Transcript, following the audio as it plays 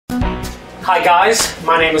Hi guys,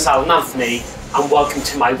 my name is Alan Anthony and welcome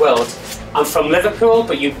to my world. I'm from Liverpool,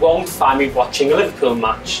 but you won't find me watching a Liverpool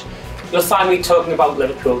match. You'll find me talking about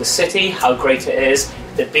Liverpool the city, how great it is,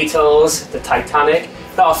 the Beatles, the Titanic,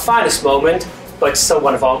 not our finest moment, but still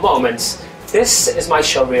one of our moments. This is my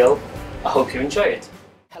showreel. I hope you enjoy it.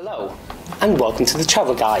 Hello, and welcome to the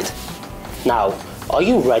Travel Guide. Now, are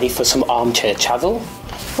you ready for some armchair travel?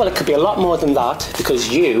 Well, it could be a lot more than that, because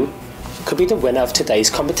you could be the winner of today's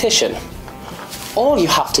competition. All you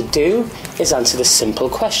have to do is answer this simple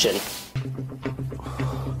question.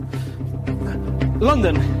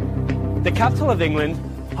 London, the capital of England,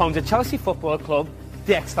 home to Chelsea Football Club,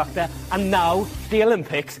 the X Factor, and now the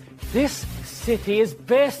Olympics. This city is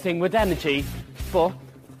bursting with energy, but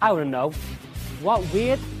I want to know what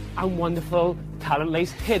weird and wonderful talent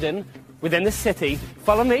lays hidden within the city.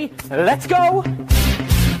 Follow me, let's go!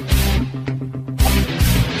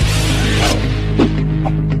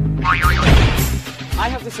 I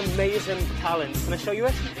have this amazing talent. Can I show you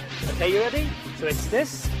it? Okay, you ready? So it's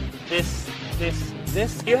this.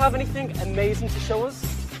 Do you have anything amazing to show us?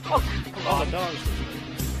 Oh, come on. Dance.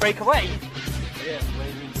 Break away? Yeah,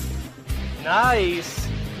 maybe. Nice.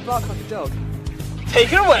 Bark like a dog.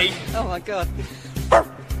 Take it away. Oh my god.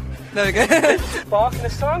 There we go. Bark in a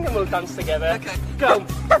song and we'll dance together. Okay. Go.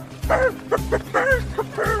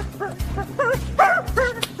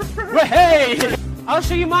 Hey! I'll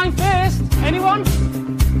show you mine first. Anyone?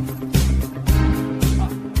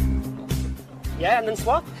 Yeah, and then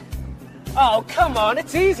swap. Oh, come on,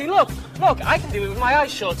 it's easy. Look, I can do it with my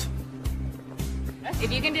eyes shut.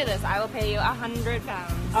 If you can do this, I will pay you £100.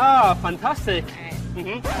 Ah, fantastic.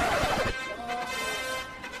 Right.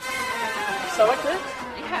 So like that?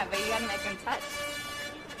 Yeah, but you gotta make them touch.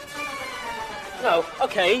 No,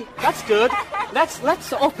 okay, that's good.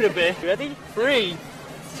 let's up it a bit. Ready? 3,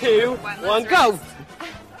 2, 1, go!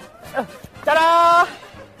 Ta-da!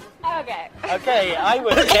 Okay. Okay, I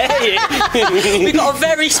will. Okay. We've got a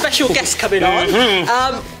very special guest coming on.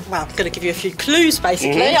 Well, I'm going to give you a few clues,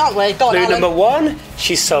 basically, aren't we? Go on, Clue Alan. number 1,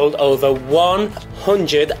 she sold over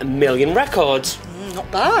 100 million records. Not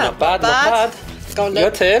bad. Not bad. Go on, Your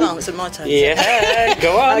Luke. turn. Oh, it's my turn. Yeah,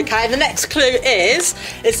 go on. Okay, the next clue is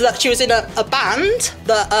that she was in a band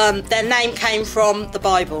that their name came from the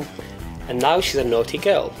Bible. And now she's a naughty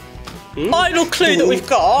girl. Final clue that we've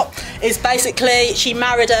got is basically she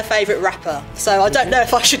married her favourite rapper. So I don't know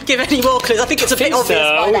if I should give any more clues. I think it's a bit obvious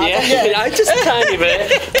by now. Yeah, just a tiny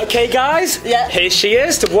bit. Okay, guys, Yeah. here she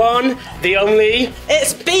is, the one, the only...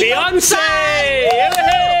 It's Beyonce!